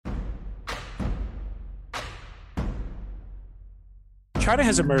China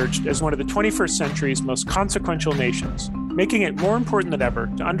has emerged as one of the 21st century's most consequential nations, making it more important than ever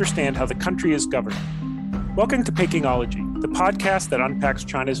to understand how the country is governed. Welcome to Pekingology, the podcast that unpacks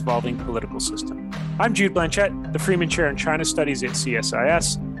China's evolving political system. I'm Jude Blanchette, the Freeman Chair in China Studies at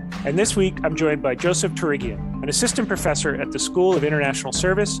CSIS, and this week I'm joined by Joseph Tooragian, an assistant professor at the School of International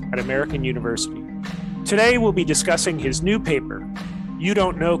Service at American University. Today we'll be discussing his new paper, You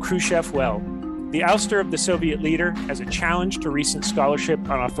Don't Know Khrushchev Well, the ouster of the Soviet leader as a challenge to recent scholarship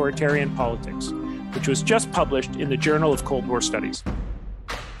on authoritarian politics, which was just published in the Journal of Cold War Studies.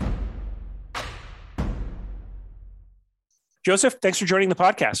 Joseph, thanks for joining the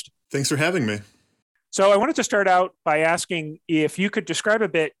podcast. Thanks for having me. So I wanted to start out by asking if you could describe a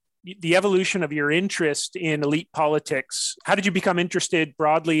bit the evolution of your interest in elite politics. How did you become interested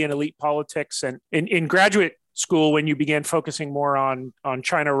broadly in elite politics? And in graduate school, when you began focusing more on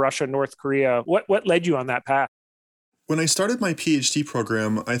China, Russia, North Korea, what led you on that path? When I started my PhD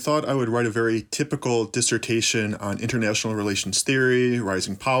program, I thought I would write a very typical dissertation on international relations theory,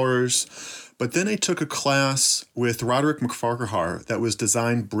 rising powers. But then I took a class with Roderick McFarquhar that was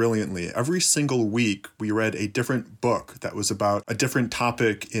designed brilliantly. Every single week, we read a different book that was about a different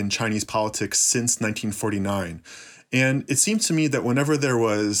topic in Chinese politics since 1949. And it seemed to me that whenever there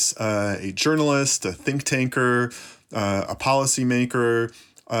was a journalist, a think tanker, a policymaker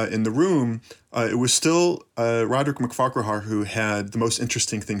in the room, it was still Roderick McFarquhar who had the most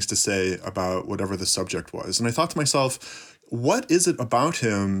interesting things to say about whatever the subject was. And I thought to myself, what is it about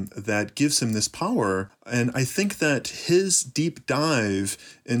him that gives him this power? And I think that his deep dive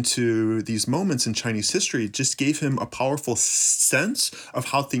into these moments in Chinese history just gave him a powerful sense of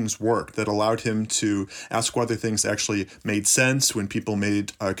how things work that allowed him to ask whether things actually made sense when people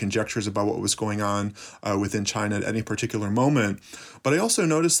made conjectures about what was going on within China at any particular moment. But I also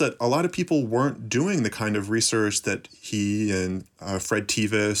noticed that a lot of people weren't doing the kind of research that he and Fred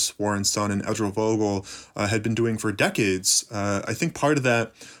Tevis, Warren Sun, and Ezra Vogel had been doing for decades. I think part of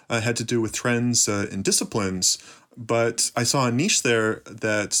that had to do with trends in disciplines, but I saw a niche there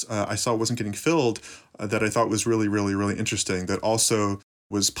that I saw wasn't getting filled that I thought was really, really, really interesting, that also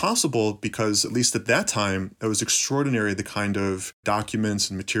was possible because, at least at that time, it was extraordinary the kind of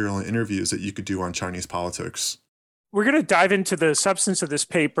documents and material and interviews that you could do on Chinese politics. We're going to dive into the substance of this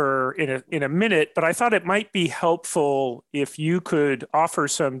paper in a minute, but I thought it might be helpful if you could offer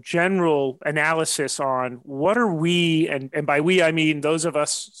some general analysis on what are we, and by we I mean those of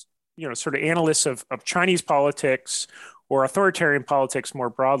us, sort of analysts of Chinese politics or authoritarian politics more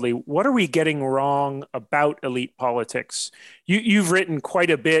broadly, what are we getting wrong about elite politics? You've written quite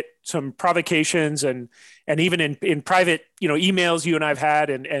a bit, some provocations and even in private, emails you and I've had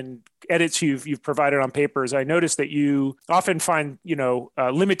and edits you've provided on papers. I noticed that you often find,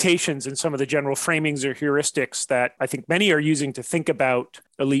 limitations in some of the general framings or heuristics that I think many are using to think about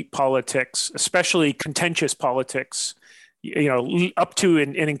elite politics, especially contentious politics, up to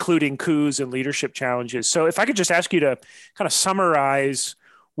and including coups and leadership challenges. So if I could just ask you to kind of summarize,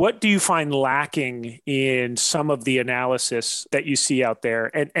 what do you find lacking in some of the analysis that you see out there?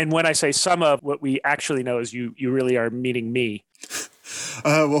 And when I say some of, what we actually know is you really are meaning me.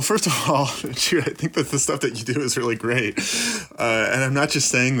 Well, first of all, Jude, I think that the stuff that you do is really great. And I'm not just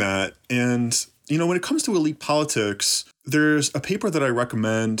saying that. And, when it comes to elite politics, there's a paper that I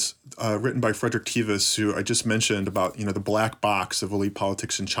recommend written by Frederick Tevis, who I just mentioned about, the black box of elite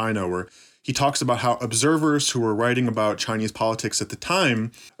politics in China, where he talks about how observers who were writing about Chinese politics at the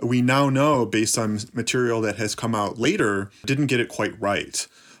time, we now know based on material that has come out later, didn't get it quite right.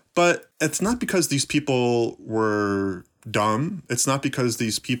 But it's not because these people were dumb. It's not because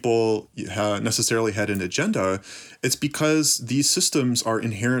these people necessarily had an agenda. It's because these systems are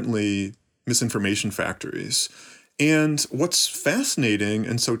inherently misinformation factories. And what's fascinating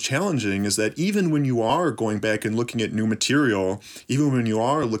and so challenging is that even when you are going back and looking at new material, even when you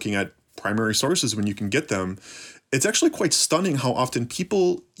are looking at primary sources when you can get them, it's actually quite stunning how often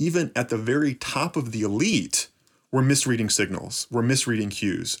people, even at the very top of the elite, were misreading signals, were misreading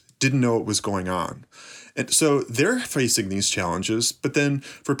cues, didn't know what was going on. And so they're facing these challenges, but then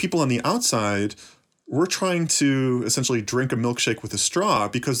for people on the outside, we're trying to essentially drink a milkshake with a straw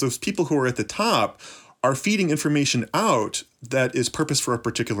because those people who are at the top are feeding information out that is purposed for a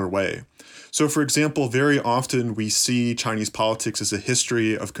particular way. So, for example, very often we see Chinese politics as a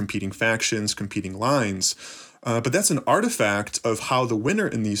history of competing factions, competing lines. But that's an artifact of how the winner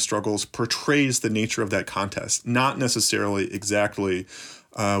in these struggles portrays the nature of that contest, not necessarily exactly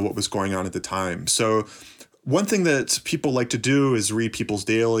what was going on at the time. So one thing that people like to do is read People's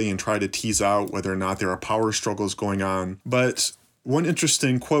Daily and try to tease out whether or not there are power struggles going on. But One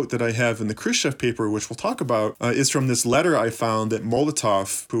interesting quote that I have in the Khrushchev paper, which we'll talk about, is from this letter I found that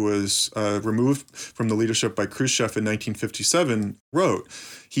Molotov, who was removed from the leadership by Khrushchev in 1957, wrote.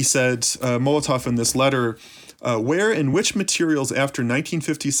 He said, Molotov in this letter, where and which materials after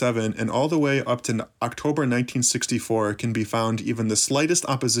 1957 and all the way up to October 1964 can be found even the slightest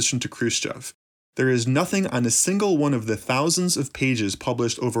opposition to Khrushchev? There is nothing on a single one of the thousands of pages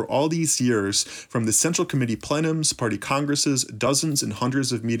published over all these years from the Central Committee plenums, party congresses, dozens and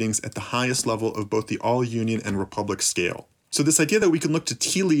hundreds of meetings at the highest level of both the all-union and republic scale. So this idea that we can look to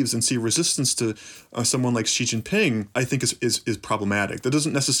tea leaves and see resistance to someone like Xi Jinping, I think is problematic. That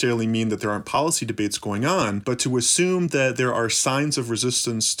doesn't necessarily mean that there aren't policy debates going on, but to assume that there are signs of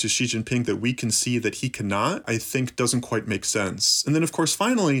resistance to Xi Jinping that we can see that he cannot, I think doesn't quite make sense. And then, of course,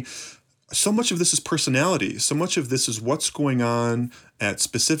 finally, so much of this is personality. So much of this is what's going on at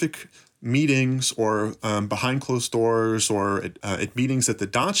specific meetings or behind closed doors or at meetings at the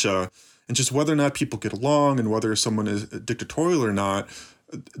dacha, and just whether or not people get along and whether someone is dictatorial or not.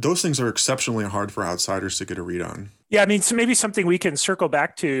 Those things are exceptionally hard for outsiders to get a read on. Yeah, I mean, so maybe something we can circle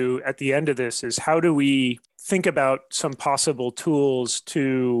back to at the end of this is how do we think about some possible tools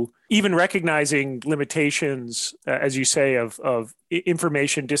to even recognizing limitations, as you say, of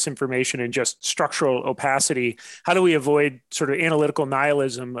information, disinformation, and just structural opacity. How do we avoid sort of analytical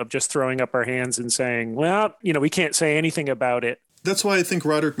nihilism of just throwing up our hands and saying, well, we can't say anything about it? That's why I think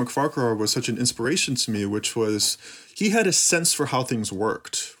Roderick MacFarquhar was such an inspiration to me, which was he had a sense for how things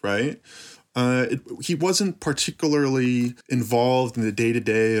worked, right? He wasn't particularly involved in the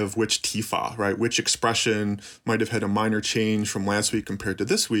day-to-day of which TIFA, right? Which expression might have had a minor change from last week compared to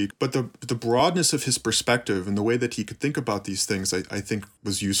this week. But the broadness of his perspective and the way that he could think about these things, I think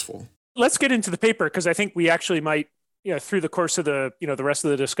was useful. Let's get into the paper, because I think we actually might, through the course of the rest of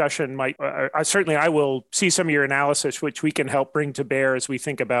the discussion, I will see some of your analysis, which we can help bring to bear as we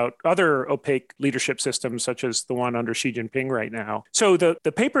think about other opaque leadership systems, such as the one under Xi Jinping right now. So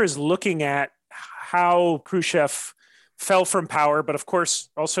the paper is looking at how Khrushchev fell from power, but of course,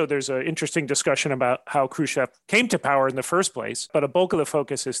 also there's an interesting discussion about how Khrushchev came to power in the first place. But a bulk of the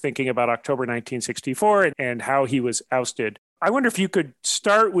focus is thinking about October 1964 and how he was ousted. I wonder if you could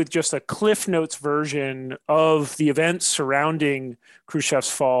start with just a Cliff Notes version of the events surrounding Khrushchev's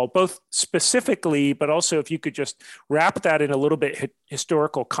fall, both specifically, but also if you could just wrap that in a little bit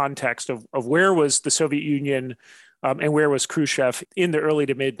historical context of where was the Soviet Union and where was Khrushchev in the early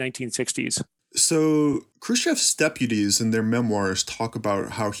to mid 1960s. So Khrushchev's deputies in their memoirs talk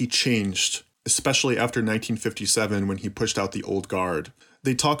about how he changed, especially after 1957 when he pushed out the old guard.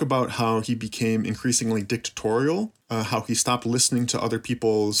 They talk about how he became increasingly dictatorial, how he stopped listening to other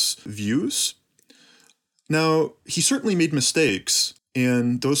people's views. Now, he certainly made mistakes,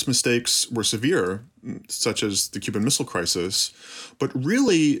 and those mistakes were severe, such as the Cuban Missile Crisis. But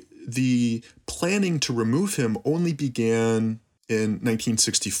really, the planning to remove him only began in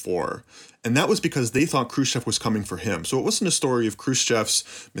 1964. And that was because they thought Khrushchev was coming for him. So it wasn't a story of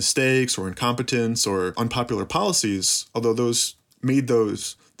Khrushchev's mistakes or incompetence or unpopular policies, although those made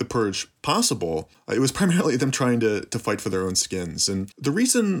the purge possible. It was primarily them trying to fight for their own skins. And the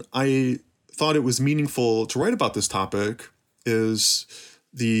reason I thought it was meaningful to write about this topic is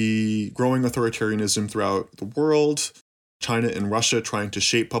the growing authoritarianism throughout the world, China and Russia trying to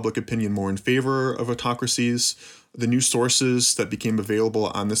shape public opinion more in favor of autocracies, the new sources that became available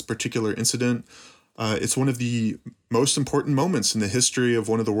on this particular incident. It's one of the most important moments in the history of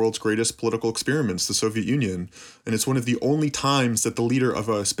one of the world's greatest political experiments, the Soviet Union. And it's one of the only times that the leader of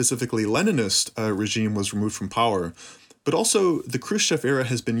a specifically Leninist regime was removed from power. But also, the Khrushchev era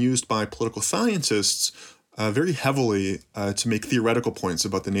has been used by political scientists very heavily to make theoretical points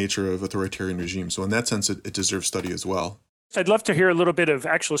about the nature of authoritarian regimes. So in that sense, it deserves study as well. I'd love to hear a little bit of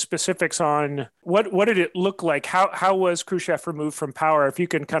actual specifics on what did it look like? How was Khrushchev removed from power? If you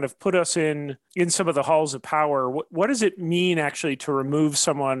can kind of put us in some of the halls of power, what does it mean actually to remove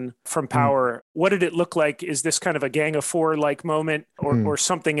someone from power? What did it look like? Is this kind of a Gang of Four like moment or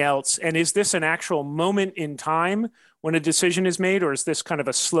something else? And is this an actual moment in time when a decision is made, or is this kind of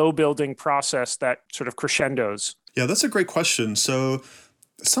a slow building process that sort of crescendos? Yeah, that's a great question. So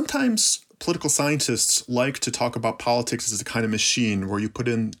sometimes political scientists like to talk about politics as a kind of machine where you put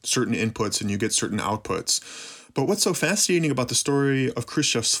in certain inputs and you get certain outputs. But what's so fascinating about the story of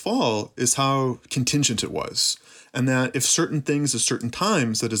Khrushchev's fall is how contingent it was. And that if certain things at certain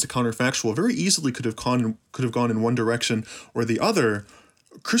times, that is a counterfactual, very easily could have gone in one direction or the other,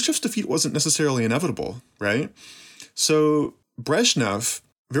 Khrushchev's defeat wasn't necessarily inevitable, right? So Brezhnev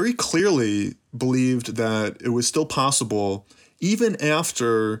very clearly believed that it was still possible, even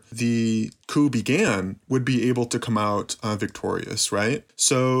after the coup began, would be able to come out victorious, right?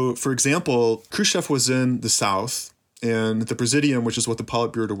 So, for example, Khrushchev was in the South, and the Presidium, which is what the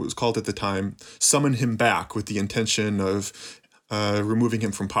Politburo was called at the time, summoned him back with the intention of removing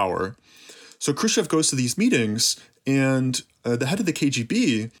him from power. So Khrushchev goes to these meetings, and the head of the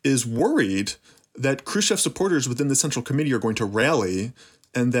KGB is worried that Khrushchev supporters within the Central Committee are going to rally,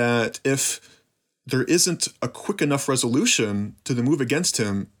 and that if there isn't a quick enough resolution to the move against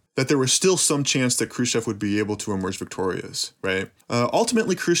him, that there was still some chance that Khrushchev would be able to emerge victorious, right?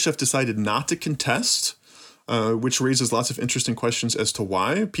 Ultimately, Khrushchev decided not to contest, which raises lots of interesting questions as to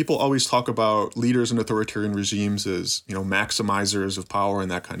why. People always talk about leaders in authoritarian regimes as, maximizers of power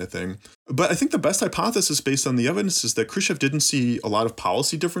and that kind of thing. But I think the best hypothesis based on the evidence is that Khrushchev didn't see a lot of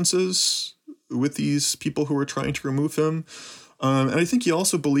policy differences with these people who were trying to remove him. And I think he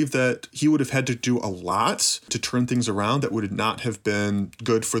also believed that he would have had to do a lot to turn things around that would not have been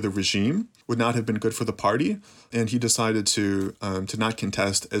good for the regime, would not have been good for the party. And he decided to not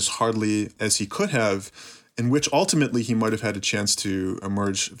contest as hardly as he could have, in which ultimately he might have had a chance to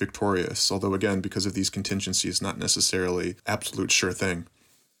emerge victorious. Although, again, because of these contingencies, not necessarily absolute sure thing.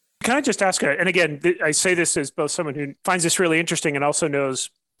 Can I just ask, and again, I say this as both someone who finds this really interesting and also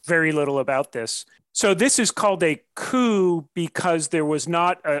knows very little about this. So this is called a coup because there was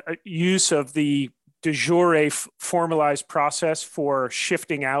not a use of the de jure formalized process for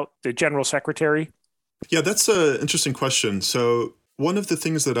shifting out the general secretary? Yeah, that's an interesting question. So one of the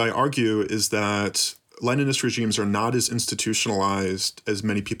things that I argue is that Leninist regimes are not as institutionalized as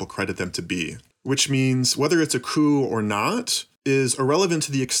many people credit them to be, which means whether it's a coup or not is irrelevant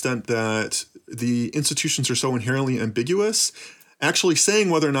to the extent that the institutions are so inherently ambiguous. Actually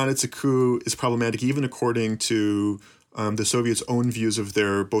saying whether or not it's a coup is problematic, even according to the Soviets' own views of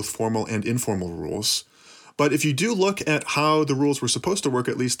their both formal and informal rules. But if you do look at how the rules were supposed to work,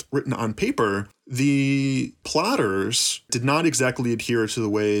 at least written on paper, the plotters did not exactly adhere to the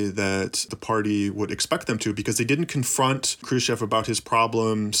way that the party would expect them to, because they didn't confront Khrushchev about his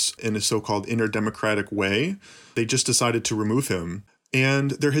problems in a so-called inner democratic way. They just decided to remove him.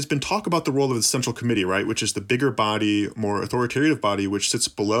 And there has been talk about the role of the Central Committee, right, which is the bigger body, more authoritative body, which sits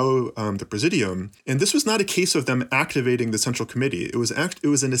below the Presidium. And this was not a case of them activating the Central Committee. It was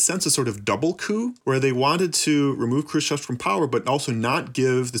in a sense a sort of double coup, where they wanted to remove Khrushchev from power, but also not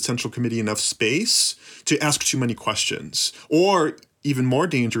give the Central Committee enough space to ask too many questions, or even more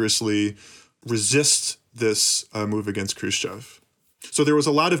dangerously, resist this move against Khrushchev. So there was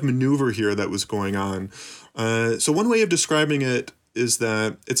a lot of maneuver here that was going on. So one way of describing it is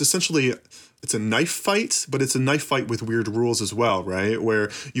that it's a knife fight, but it's a knife fight with weird rules as well, right?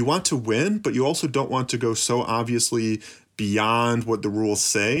 Where you want to win, but you also don't want to go so obviously beyond what the rules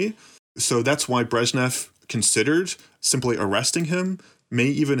say. So that's why Brezhnev considered simply arresting him, may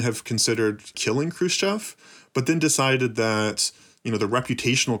even have considered killing Khrushchev, but then decided that, the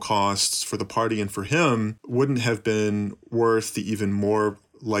reputational costs for the party and for him wouldn't have been worth the even more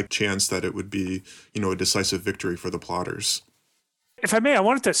like chance that it would be, a decisive victory for the plotters. If I may, I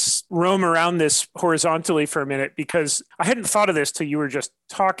wanted to roam around this horizontally for a minute, because I hadn't thought of this till you were just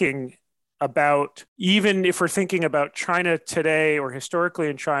talking about, even if we're thinking about China today or historically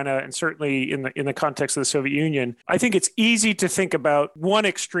in China, and certainly in the context of the Soviet Union, I think it's easy to think about one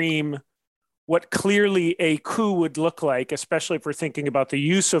extreme, what clearly a coup would look like, especially if we're thinking about the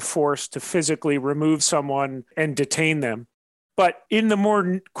use of force to physically remove someone and detain them. But in the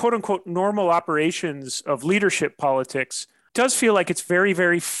more quote unquote normal operations of leadership politics, does feel like it's very,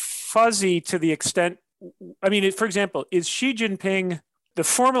 very fuzzy to the extent, for example, is Xi Jinping, the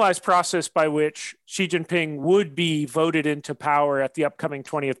formalized process by which Xi Jinping would be voted into power at the upcoming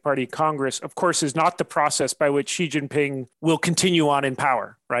 20th Party Congress, of course, is not the process by which Xi Jinping will continue on in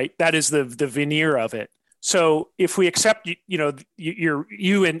power, right? That is the veneer of it. So if we accept, I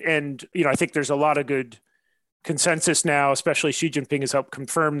think there's a lot of good consensus now, especially Xi Jinping has helped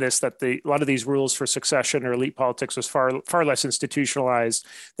confirm this, that a lot of these rules for succession or elite politics was far less institutionalized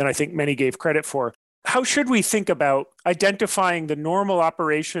than I think many gave credit for. How should we think about identifying the normal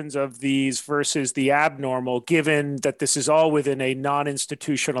operations of these versus the abnormal, given that this is all within a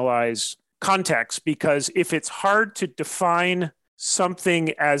non-institutionalized context? Because if it's hard to define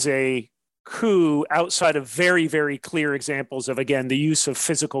something as a coup outside of very, very clear examples of, again, the use of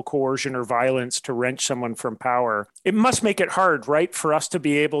physical coercion or violence to wrench someone from power, it must make it hard, right, for us to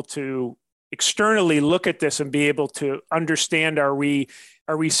be able to externally look at this and be able to understand, are we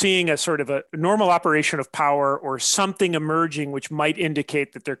seeing a sort of a normal operation of power or something emerging which might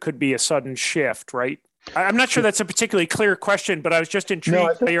indicate that there could be a sudden shift, right? I'm not sure that's a particularly clear question, but I was just No, I intrigued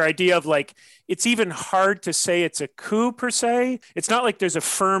by think your idea of like, it's even hard to say it's a coup per se. It's not like there's a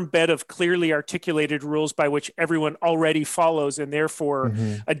firm bed of clearly articulated rules by which everyone already follows, and therefore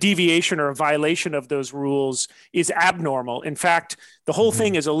mhm, a deviation or a violation of those rules is abnormal. In fact, the whole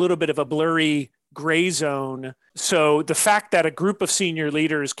thing mhm. is a little bit of a blurry gray zone. So the fact that a group of senior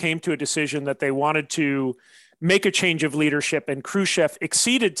leaders came to a decision that they wanted to make a change of leadership, and Khrushchev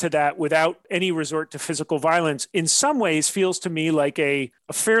acceded to that without any resort to physical violence, in some ways feels to me like a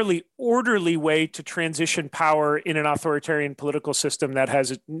fairly orderly way to transition power in an authoritarian political system that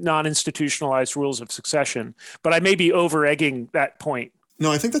has non-institutionalized rules of succession. But I may be over-egging that point.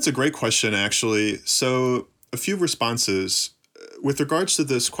 No, I think that's a great question, actually. So, a few responses. With regards to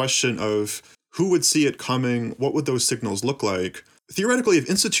this question of who would see it coming, what would those signals look like? Theoretically, if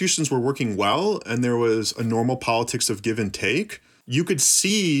institutions were working well and there was a normal politics of give and take, you could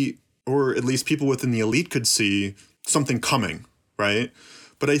see, or at least people within the elite could see, something coming, right?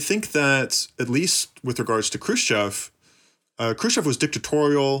 But I think that, at least with regards to Khrushchev, Khrushchev was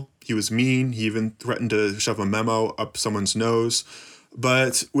dictatorial, he was mean, he even threatened to shove a memo up someone's nose.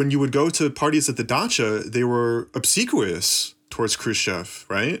 But when you would go to parties at the dacha, they were obsequious towards Khrushchev,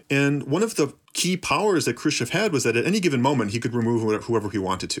 right? And one of the key powers that Khrushchev had was that at any given moment, he could remove whoever he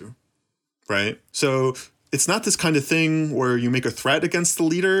wanted to, right? So it's not this kind of thing where you make a threat against the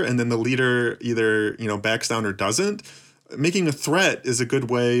leader and then the leader either, backs down or doesn't. Making a threat is a good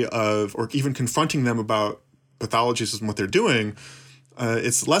way of, or even confronting them about pathologies and what they're doing.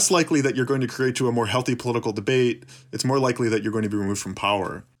 It's less likely that you're going to create to a more healthy political debate. It's more likely that you're going to be removed from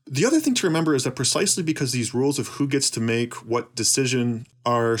power. The other thing to remember is that precisely because these rules of who gets to make what decision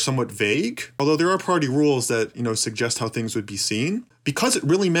are somewhat vague, although there are party rules that, suggest how things would be seen, because it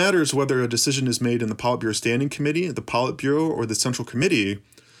really matters whether a decision is made in the Politburo Standing Committee, the Politburo, or the Central Committee.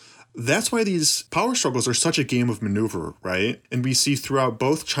 That's why these power struggles are such a game of maneuver, right? And we see throughout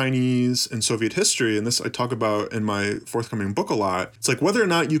both Chinese and Soviet history, and this I talk about in my forthcoming book a lot, it's like whether or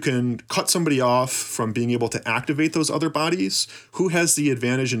not you can cut somebody off from being able to activate those other bodies, who has the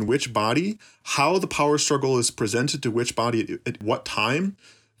advantage in which body, how the power struggle is presented to which body at what time.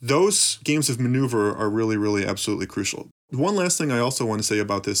 Those games of maneuver are really, really absolutely crucial. One last thing I also want to say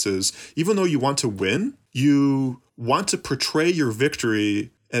about this is, even though you want to win, you want to portray your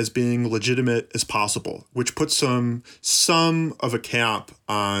victory as being legitimate as possible, which puts some of a cap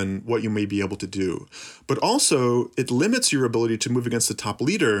on what you may be able to do. But also, it limits your ability to move against the top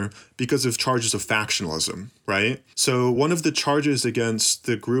leader because of charges of factionalism, right? So one of the charges against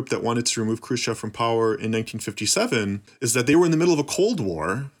the group that wanted to remove Khrushchev from power in 1957 is that they were in the middle of a Cold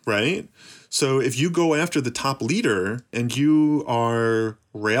War, right? So if you go after the top leader and you are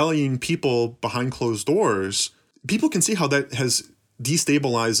rallying people behind closed doors, people can see how that has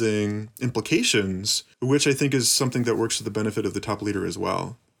destabilizing implications, which I think is something that works to the benefit of the top leader as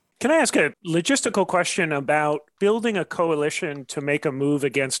well. Can I ask a logistical question about building a coalition to make a move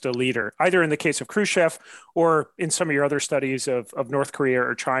against a leader, either in the case of Khrushchev or in some of your other studies of North Korea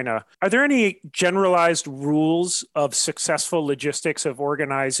or China? Are there any generalized rules of successful logistics of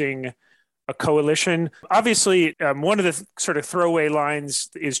organizing a coalition? Obviously, one of the sort of throwaway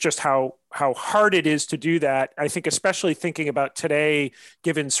lines is just how hard it is to do that. I think especially thinking about today,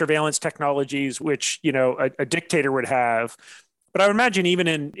 given surveillance technologies, which a dictator would have. But I would imagine even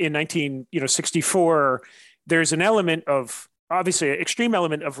in 1964, there's an element of, obviously, an extreme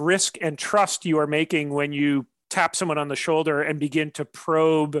element of risk and trust you are making when you tap someone on the shoulder and begin to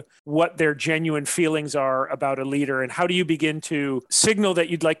probe what their genuine feelings are about a leader. And how do you begin to signal that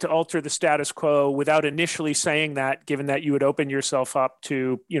you'd like to alter the status quo without initially saying that, given that you would open yourself up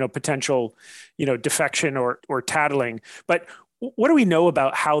to, potential, defection or tattling. But what do we know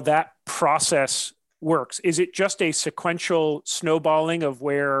about how that process works? Is it just a sequential snowballing of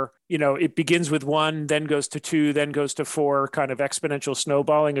where, it begins with one, then goes to two, then goes to four, kind of exponential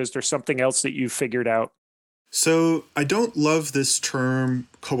snowballing? Is there something else that you've figured out? So I don't love this term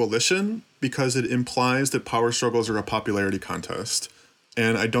coalition because it implies that power struggles are a popularity contest.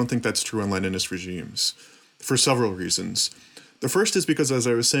 And I don't think that's true in Leninist regimes for several reasons. The first is because, as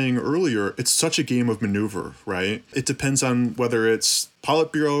I was saying earlier, it's such a game of maneuver, right? It depends on whether it's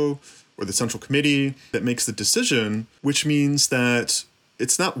Politburo or the Central Committee that makes the decision, which means that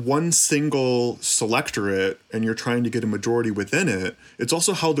it's not one single selectorate and you're trying to get a majority within it. It's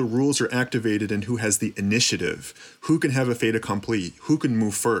also how the rules are activated and who has the initiative, who can have a fait accompli, who can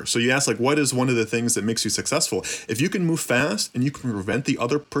move first. So you ask, what is one of the things that makes you successful? If you can move fast and you can prevent the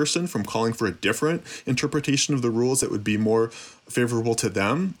other person from calling for a different interpretation of the rules that would be more favorable to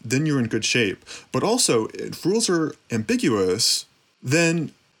them, then you're in good shape. But also, if rules are ambiguous,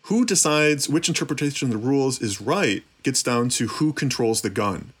 then who decides which interpretation of the rules is right gets down to who controls the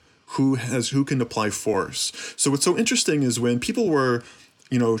gun, who can apply force. So what's so interesting is when people were,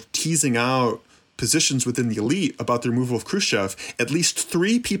 teasing out positions within the elite about the removal of Khrushchev, at least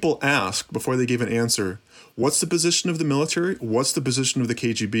 3 people asked before they gave an answer, what's the position of the military? What's the position of the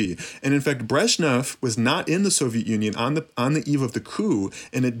KGB? And in fact, Brezhnev was not in the Soviet Union on the eve of the coup,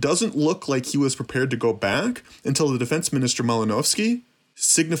 and it doesn't look like he was prepared to go back until the defense minister Malinovsky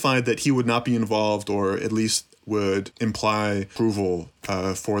signified that he would not be involved, or at least would imply approval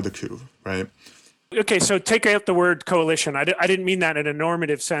for the coup, right? Okay, so take out the word coalition. I didn't mean that in a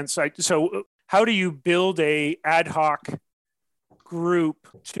normative sense. So how do you build a ad hoc group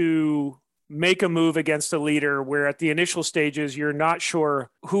to make a move against a leader where at the initial stages you're not sure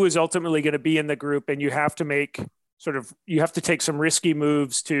who is ultimately going to be in the group, and you have to take some risky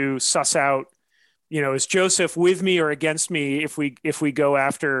moves to suss out, is Joseph with me or against me if we go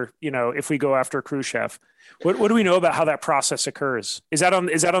after Khrushchev? What do we know about how that process occurs? Is that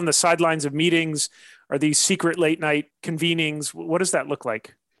on the sidelines of meetings? Are these secret late night convenings? What does that look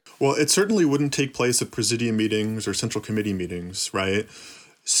like? Well, it certainly wouldn't take place at presidium meetings or central committee meetings, right?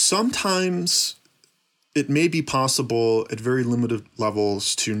 Sometimes it may be possible at very limited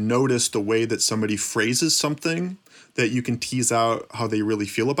levels to notice the way that somebody phrases something that you can tease out how they really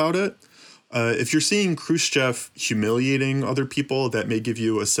feel about it. If you're seeing Khrushchev humiliating other people, that may give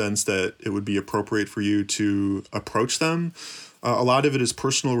you a sense that it would be appropriate for you to approach them. A lot of it is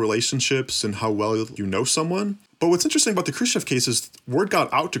personal relationships and how well you know someone. But what's interesting about the Khrushchev case is word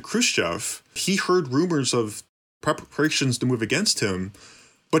got out to Khrushchev. He heard rumors of preparations to move against him,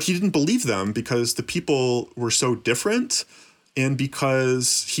 but he didn't believe them because the people were so different and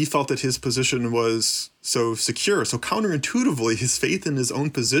because he felt that his position was so secure. So counterintuitively, his faith in his own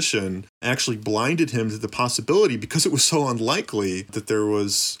position actually blinded him to the possibility, because it was so unlikely, that there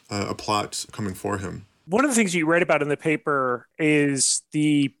was a plot coming for him. One of the things you write about in the paper is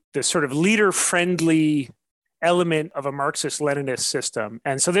the sort of leader-friendly element of a Marxist-Leninist system.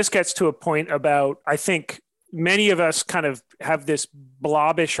 And so this gets to a point about, I think, many of us kind of have this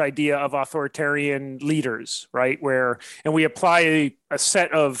blobbish idea of authoritarian leaders, right? And we apply a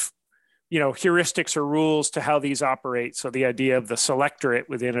set of, heuristics or rules to how these operate. So the idea of the selectorate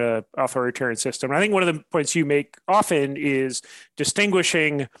within an authoritarian system. And I think one of the points you make often is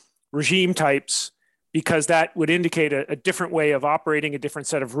distinguishing regime types, because that would indicate a different way of operating, a different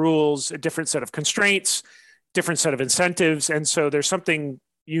set of rules, a different set of constraints, different set of incentives. And so there's something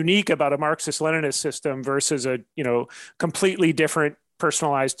unique about a Marxist-Leninist system versus a completely different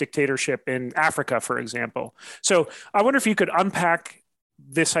personalized dictatorship in Africa, for example. So I wonder if you could unpack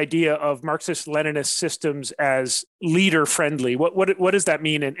this idea of Marxist-Leninist systems as leader-friendly. What does that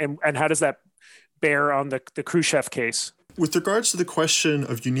mean, and how does that bear on the Khrushchev case? With regards to the question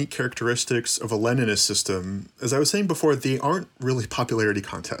of unique characteristics of a Leninist system, as I was saying before, they aren't really popularity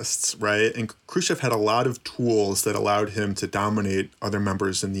contests, right? And Khrushchev had a lot of tools that allowed him to dominate other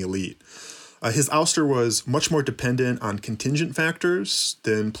members in the elite. His ouster was much more dependent on contingent factors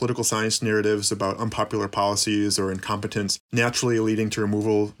than political science narratives about unpopular policies or incompetence naturally leading to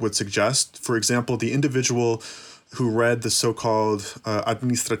removal would suggest. For example, the individual who read the so-called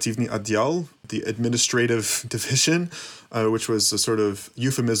Administrativny Oddyel, the administrative division, which was a sort of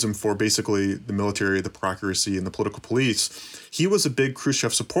euphemism for basically the military, the bureaucracy, and the political police. He was a big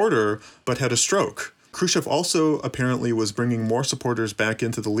Khrushchev supporter, but had a stroke. Khrushchev also apparently was bringing more supporters back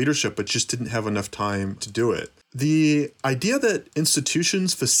into the leadership, but just didn't have enough time to do it. The idea that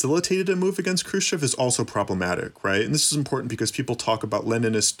institutions facilitated a move against Khrushchev is also problematic, right? And this is important because people talk about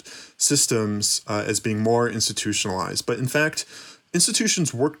Leninist systems as being more institutionalized. But in fact,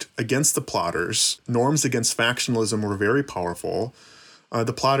 institutions worked against the plotters. Norms against factionalism were very powerful.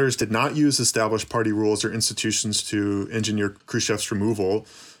 The plotters did not use established party rules or institutions to engineer Khrushchev's removal.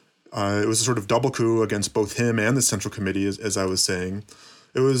 It was a sort of double coup against both him and the Central Committee, as I was saying.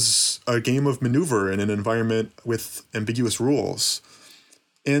 It was a game of maneuver in an environment with ambiguous rules.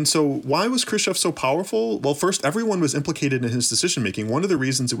 And so why was Khrushchev so powerful? Well, first, everyone was implicated in his decision-making. One of the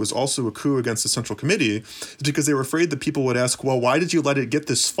reasons it was also a coup against the Central Committee is because they were afraid that people would ask, well, why did you let it get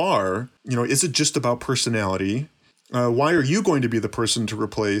this far? Is it just about personality? Why are you going to be the person to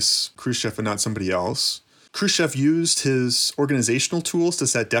replace Khrushchev and not somebody else? Khrushchev used his organizational tools to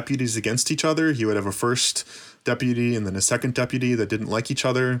set deputies against each other. He would have a first deputy and then a second deputy that didn't like each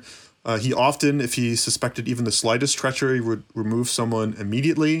other. He often, if he suspected even the slightest treachery, would remove someone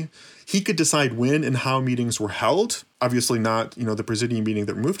immediately. He could decide when and how meetings were held. Obviously not, the Presidium meeting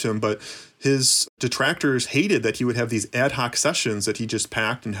that removed him, but his detractors hated that he would have these ad hoc sessions that he just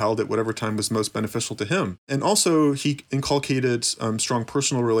packed and held at whatever time was most beneficial to him. And also he inculcated strong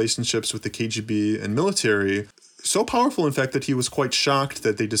personal relationships with the KGB and military, so powerful, in fact, that he was quite shocked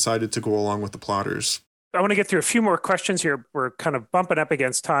that they decided to go along with the plotters. I want to get through a few more questions here. We're kind of bumping up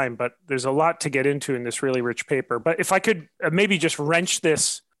against time, but there's a lot to get into in this really rich paper. But if I could maybe just wrench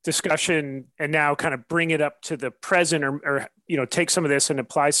this discussion and now kind of bring it up to the present, or take some of this and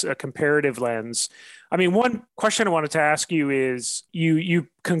apply a comparative lens. I mean, one question I wanted to ask you is, you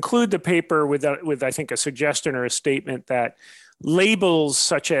conclude the paper with I think a suggestion or a statement that labels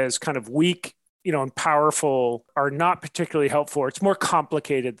such as kind of weak, and powerful are not particularly helpful. It's more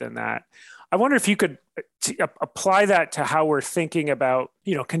complicated than that. I wonder if you could apply that to how we're thinking about,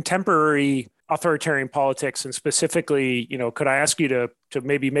 contemporary authoritarian politics, and specifically, could I ask you to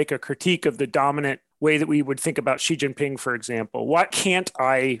maybe make a critique of the dominant way that we would think about Xi Jinping, for example? Why can't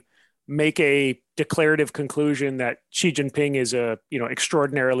I make a declarative conclusion that Xi Jinping is a,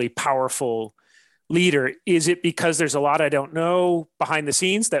 extraordinarily powerful leader? Is it because there's a lot I don't know behind the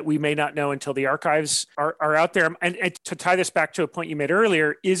scenes that we may not know until the archives are out there? And to tie this back to a point you made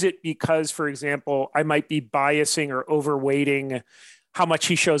earlier, is it because, for example, I might be biasing or overweighting how much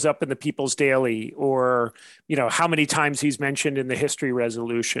he shows up in the People's Daily, or, how many times he's mentioned in the history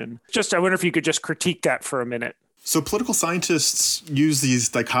resolution? I wonder if you could just critique that for a minute. So political scientists use these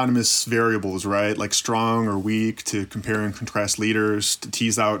dichotomous variables, right? Like strong or weak, to compare and contrast leaders, to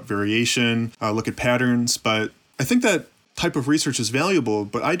tease out variation, look at patterns. But I think that type of research is valuable,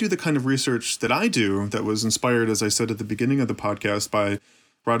 but I do the kind of research that I do that was inspired, as I said at the beginning of the podcast, by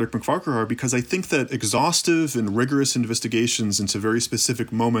Roderick MacFarquhar, because I think that exhaustive and rigorous investigations into very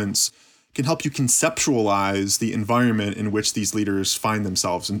specific moments can help you conceptualize the environment in which these leaders find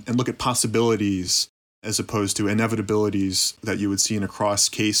themselves and look at possibilities as opposed to inevitabilities that you would see in a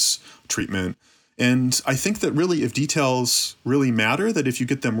cross-case treatment. And I think that really, if details really matter, that if you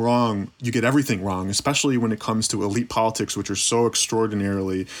get them wrong, you get everything wrong, especially when it comes to elite politics, which are so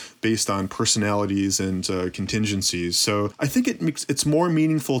extraordinarily based on personalities and contingencies. So I think it's more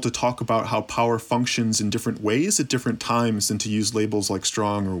meaningful to talk about how power functions in different ways at different times than to use labels like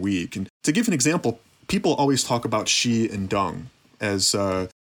strong or weak. And to give an example, people always talk about Xi and Deng as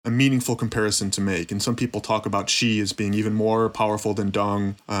a meaningful comparison to make. And some people talk about Xi as being even more powerful than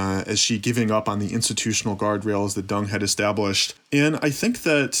Deng, as Xi giving up on the institutional guardrails that Deng had established. And I think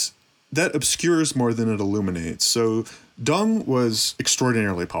that obscures more than it illuminates. So Deng was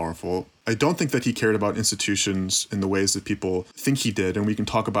extraordinarily powerful. I don't think that he cared about institutions in the ways that people think he did. And we can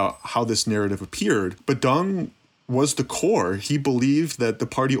talk about how this narrative appeared. But Deng was the core. He believed that the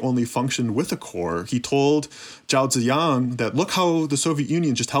party only functioned with a core. He told Zhao Ziyang that, look how the Soviet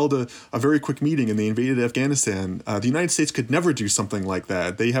Union just held a very quick meeting and they invaded Afghanistan. The United States could never do something like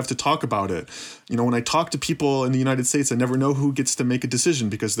that. They have to talk about it. When I talk to people in the United States, I never know who gets to make a decision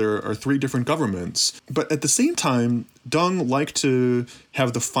because there are 3 different governments. But at the same time, Deng liked to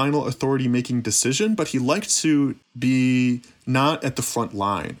have the final authority-making decision, but he liked to be not at the front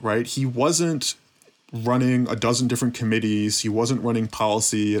line, right? He wasn't running a dozen different committees. He wasn't running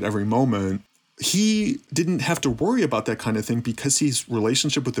policy at every moment. He didn't have to worry about that kind of thing because his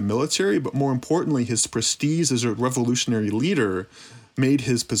relationship with the military, but more importantly, his prestige as a revolutionary leader made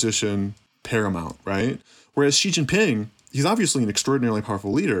his position paramount, right? Whereas Xi Jinping, he's obviously an extraordinarily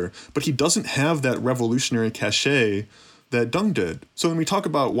powerful leader, but he doesn't have that revolutionary cachet that Deng did. So when we talk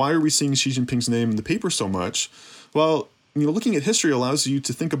about why are we seeing Xi Jinping's name in the paper so much, well, looking at history allows you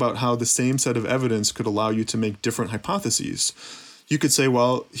to think about how the same set of evidence could allow you to make different hypotheses. You could say,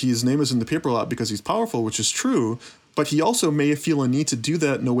 well, his name is in the paper a lot because he's powerful, which is true, but he also may feel a need to do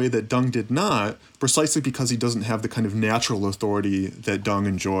that in a way that Deng did not, precisely because he doesn't have the kind of natural authority that Deng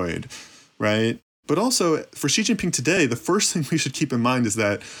enjoyed, right? But also, for Xi Jinping today, the first thing we should keep in mind is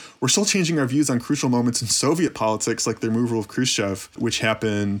that we're still changing our views on crucial moments in Soviet politics, like the removal of Khrushchev, which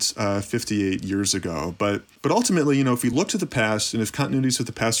happened 58 years ago. But ultimately, if we look to the past, and if continuities with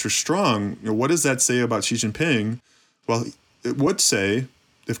the past are strong, what does that say about Xi Jinping? Well, it would say,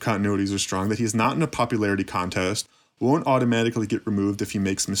 if continuities are strong, that he's not in a popularity contest, won't automatically get removed if he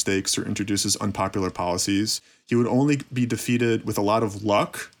makes mistakes or introduces unpopular policies. He would only be defeated with a lot of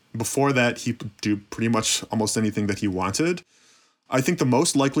luck. Before that, he could do pretty much almost anything that he wanted. I think the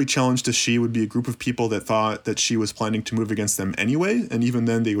most likely challenge to Xi would be a group of people that thought that Xi was planning to move against them anyway, and even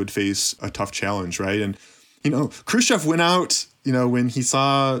then they would face a tough challenge, right? And, Khrushchev went out, when he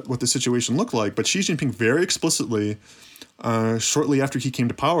saw what the situation looked like, but Xi Jinping very explicitly shortly after he came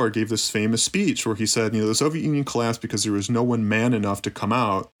to power, gave this famous speech where he said, the Soviet Union collapsed because there was no one man enough to come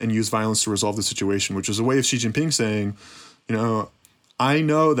out and use violence to resolve the situation, which was a way of Xi Jinping saying, I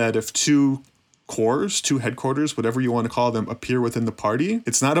know that if two headquarters, whatever you want to call them, appear within the party,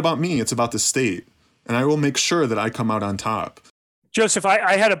 it's not about me, it's about the state. And I will make sure that I come out on top. Joseph,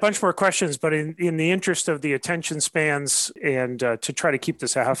 I had a bunch more questions, but in the interest of the attention spans and to try to keep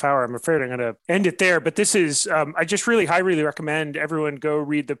this a half hour, I'm afraid I'm going to end it there. But this is, I just really highly recommend everyone go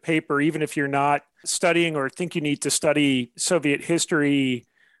read the paper, even if you're not studying or think you need to study Soviet history.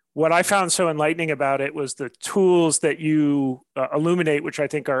 What I found so enlightening about it was the tools that you illuminate, which I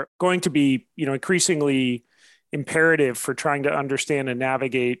think are going to be, increasingly imperative for trying to understand and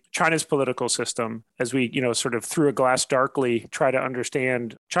navigate China's political system as we, sort of through a glass darkly try to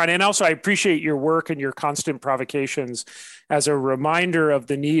understand China. And also I appreciate your work and your constant provocations as a reminder of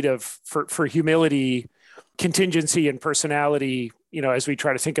the need for humility, contingency, and personality, as we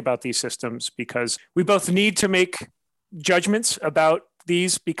try to think about these systems, because we both need to make judgments about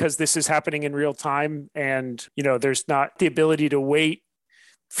these because this is happening in real time. And, there's not the ability to wait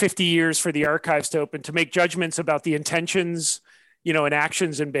 50 years for the archives to open to make judgments about the intentions, and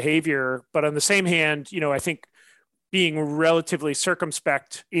actions and behavior. But on the same hand, I think being relatively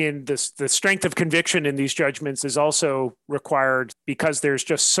circumspect in the strength of conviction in these judgments is also required because there's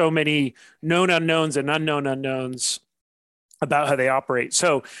just so many known unknowns and unknown unknowns about how they operate.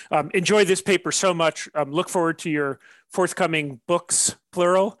 So enjoy this paper so much. Look forward to your forthcoming books,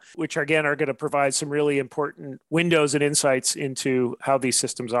 plural, which again are going to provide some really important windows and insights into how these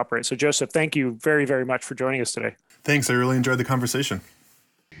systems operate. So Joseph, thank you very, very much for joining us today. Thanks. I really enjoyed the conversation.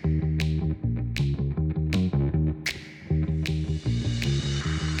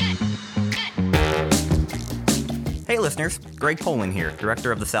 Hey listeners, Greg Poling here,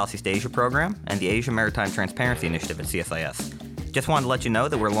 Director of the Southeast Asia Program and the Asia Maritime Transparency Initiative at CSIS. Just wanted to let you know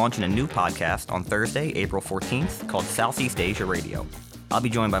that we're launching a new podcast on Thursday, April 14th, called Southeast Asia Radio. I'll be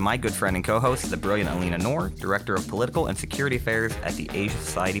joined by my good friend and co-host, the brilliant Alina Noor, Director of Political and Security Affairs at the Asia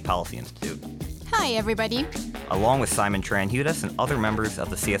Society Policy Institute. Hi, everybody. Along with Simon Tran-Hudas and other members of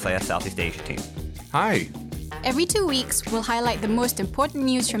the CSIS Southeast Asia team. Hi. Every 2 weeks, we'll highlight the most important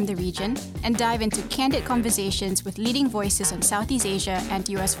news from the region and dive into candid conversations with leading voices on Southeast Asia and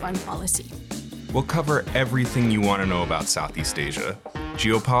U.S. foreign policy. We'll cover everything you want to know about Southeast Asia.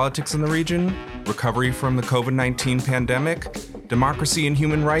 Geopolitics in the region, recovery from the COVID-19 pandemic, democracy and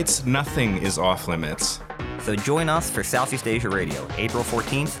human rights, nothing is off limits. So join us for Southeast Asia Radio, April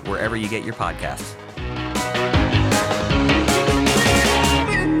 14th, wherever you get your podcasts.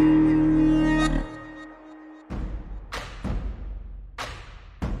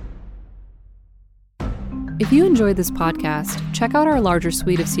 If you enjoyed this podcast, check out our larger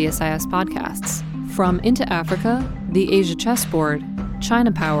suite of CSIS podcasts. From Into Africa, The Asia Chessboard,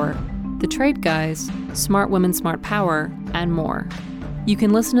 China Power, The Trade Guys, Smart Women, Smart Power, and more. You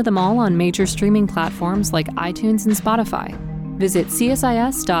can listen to them all on major streaming platforms like iTunes and Spotify. Visit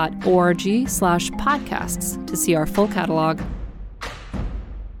csis.org/podcasts to see our full catalog